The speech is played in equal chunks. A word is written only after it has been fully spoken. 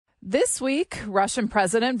This week, Russian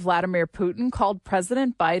President Vladimir Putin called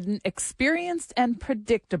President Biden experienced and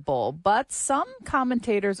predictable, but some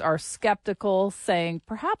commentators are skeptical, saying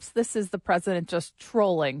perhaps this is the president just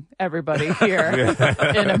trolling everybody here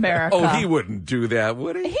in America. Oh, he wouldn't do that,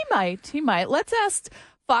 would he? He might. Let's ask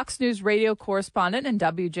Fox News radio correspondent and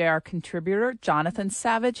WJR contributor Jonathan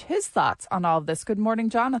Savage his thoughts on all of this. Good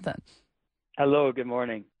morning, Jonathan. Hello, good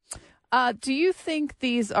morning. Do you think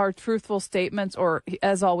these are truthful statements, or,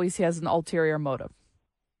 as always, he has an ulterior motive?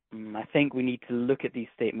 I think we need to look at these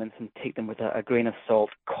statements and take them with a grain of salt.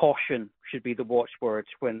 Caution should be the watchword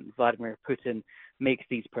when Vladimir Putin makes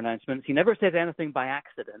these pronouncements. He never says anything by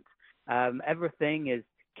accident. Everything is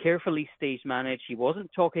carefully stage managed. He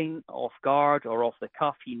wasn't talking off guard or off the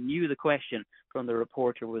cuff. He knew the question from the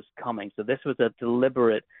reporter was coming. So this was a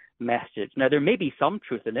deliberate message. Now, there may be some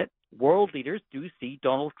truth in it. World leaders do see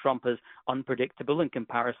Donald Trump as unpredictable in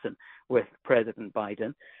comparison with President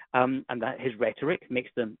Biden, and that his rhetoric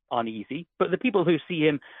makes them uneasy. But the people who see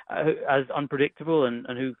him as unpredictable and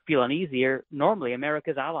who feel uneasy are normally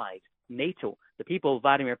America's allies, NATO, the people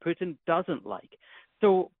Vladimir Putin doesn't like.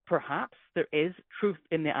 So perhaps there is truth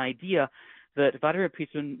in the idea that Vladimir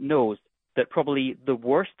Putin knows that probably the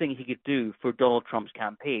worst thing he could do for Donald Trump's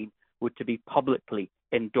campaign would to be publicly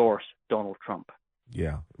endorse Donald Trump.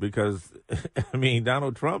 Yeah, because, I mean,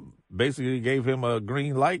 Donald Trump basically gave him a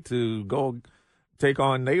green light to go take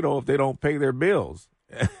on NATO if they don't pay their bills.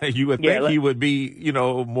 You would think he would be,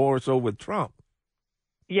 more so with Trump.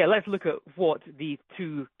 Yeah, let's look at what the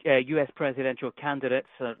two U.S. presidential candidates,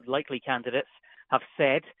 likely candidates, have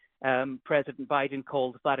said. President Biden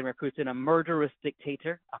called Vladimir Putin a murderous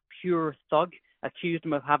dictator, a pure thug, accused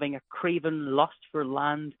him of having a craven lust for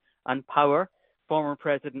land and power. Former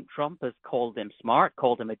President Trump has called him smart,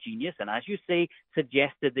 called him a genius, and as you say,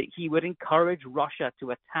 suggested that he would encourage Russia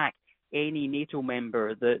to attack any NATO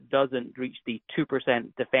member that doesn't reach the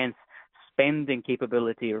 2% defense spending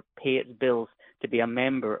capability or pay its bills to be a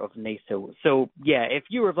member of NATO. So, yeah, if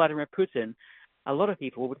you were Vladimir Putin, a lot of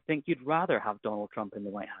people would think you'd rather have Donald Trump in the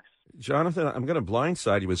White House. Jonathan, I'm going to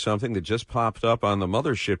blindside you with something that just popped up on the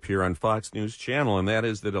mothership here on Fox News Channel, and that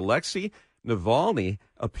is that Alexei Navalny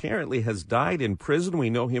apparently has died in prison. We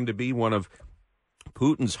know him to be one of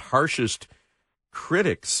Putin's harshest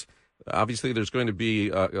critics. Obviously, there's going to be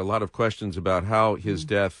a lot of questions about how his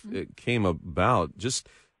death came about. Just,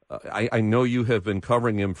 I know you have been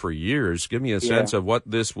covering him for years. Give me a sense of what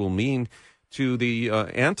this will mean to the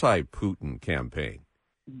anti-Putin campaign.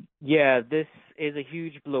 Yeah, this is a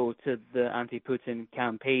huge blow to the anti-Putin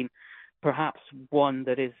campaign, perhaps one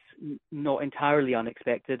that is not entirely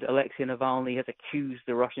unexpected. Alexei Navalny has accused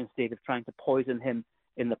the Russian state of trying to poison him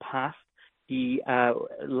in the past. He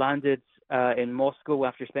landed in Moscow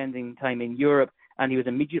after spending time in Europe, and he was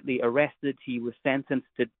immediately arrested. He was sentenced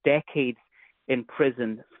to decades in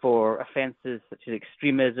prison for offenses such as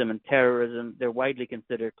extremism and terrorism. They're widely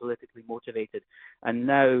considered politically motivated. And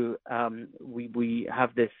now we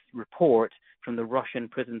have this report from the Russian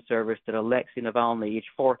prison service that Alexei Navalny, age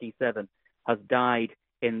 47, has died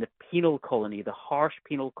in the penal colony, the harsh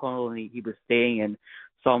penal colony he was staying in,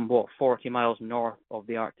 somewhat 40 miles north of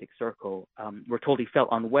the Arctic Circle. We're told he felt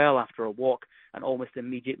unwell after a walk and almost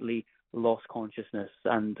immediately lost consciousness.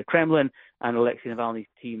 And the Kremlin and Alexei Navalny's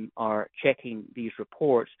team are checking these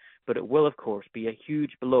reports, but it will, of course, be a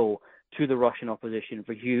huge blow to the Russian opposition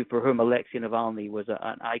for whom Alexei Navalny was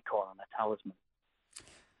an icon and a talisman.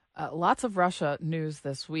 Lots of Russia news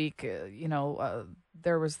this week.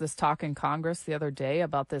 There was this talk in Congress the other day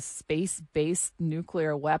about this space-based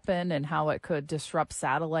nuclear weapon and how it could disrupt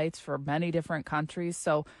satellites for many different countries.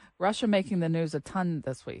 So Russia making the news a ton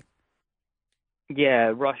this week.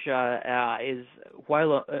 Yeah, Russia is,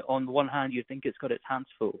 while on the one hand you think it's got its hands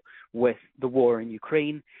full with the war in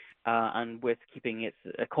Ukraine and with keeping its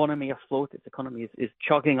economy afloat, its economy is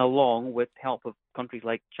chugging along with help of countries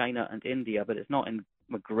like China and India, but it's not in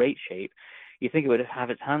a great shape. You think it would have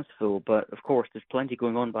its hands full, but of course there's plenty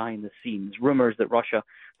going on behind the scenes. Rumors that Russia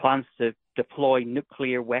plans to deploy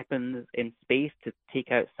nuclear weapons in space to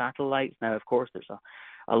take out satellites. Now, of course, there's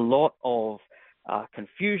a lot of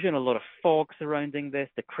confusion, a lot of fog surrounding this.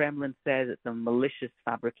 The Kremlin says it's a malicious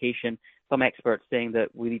fabrication. Some experts saying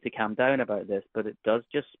that we need to calm down about this, but it does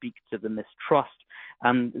just speak to the mistrust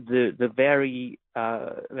and the very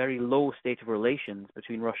low state of relations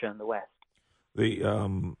between Russia and the West.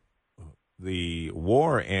 The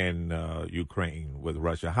war in Ukraine with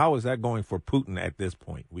Russia, how is that going for Putin at this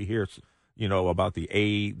point? We hear, about the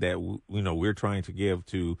aid that we're trying to give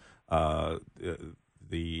to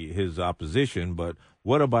his opposition, but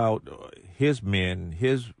what about his men,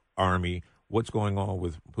 his army? What's going on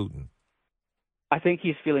with Putin? I think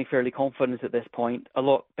he's feeling fairly confident at this point, a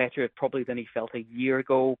lot better probably than he felt a year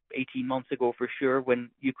ago, 18 months ago for sure, when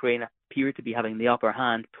Ukraine appeared to be having the upper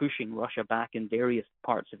hand, pushing Russia back in various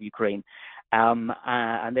parts of Ukraine.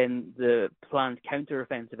 And then the planned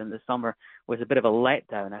counteroffensive in the summer was a bit of a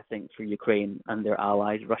letdown, I think, for Ukraine and their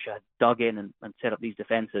allies. Russia had dug in and set up these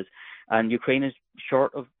defenses. And Ukraine is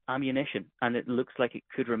short of ammunition, and it looks like it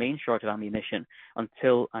could remain short of ammunition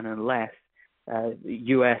until and unless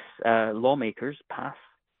U.S. lawmakers pass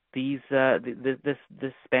this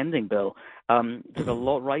spending bill. There's a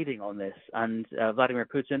lot riding on this, and Vladimir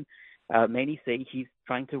Putin, many say he's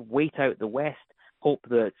trying to wait out the West, hope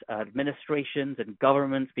that administrations and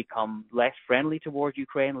governments become less friendly towards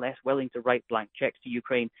Ukraine, less willing to write blank checks to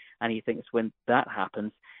Ukraine, and he thinks when that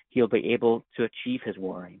happens, he'll be able to achieve his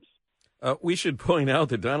war aims. We should point out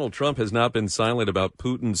that Donald Trump has not been silent about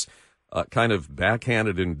Putin's kind of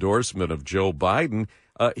backhanded endorsement of Joe Biden.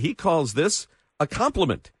 He calls this a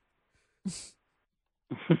compliment.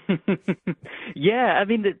 Yeah, I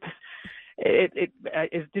mean,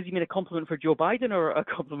 does he mean a compliment for Joe Biden or a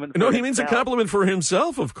compliment for No, he himself? means a compliment for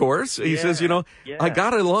himself, of course. He says, I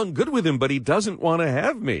got along good with him, but he doesn't want to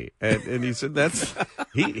have me. And he said that's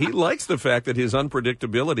he likes the fact that his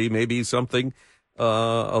unpredictability may be something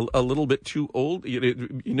a little bit too old,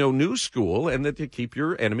 new school, and that to keep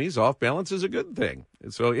your enemies off balance is a good thing.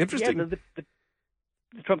 So interesting. Yeah,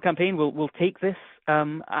 the Trump campaign will take this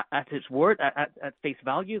at its word, at face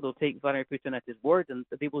value. They'll take Vladimir Putin at his word, and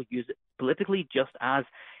they will use it politically, just as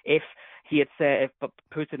if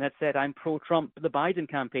Putin had said, "I'm pro-Trump," the Biden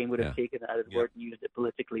campaign would have taken it at his word and used it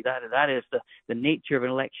politically. That is the nature of an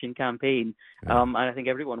election campaign, and I think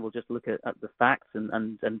everyone will just look at the facts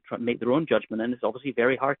and try to make their own judgment. And it's obviously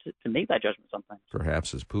very hard to make that judgment sometimes.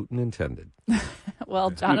 Perhaps as Putin intended.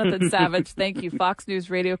 Well, Jonathan Savage, thank you, Fox News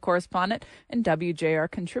radio correspondent and WJR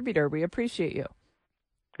contributor. We appreciate you.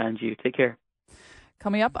 And you. Take care.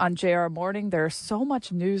 Coming up on JR Morning, there's so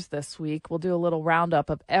much news this week. We'll do a little roundup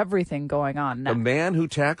of everything going on next. The man who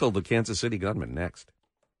tackled the Kansas City gunman next.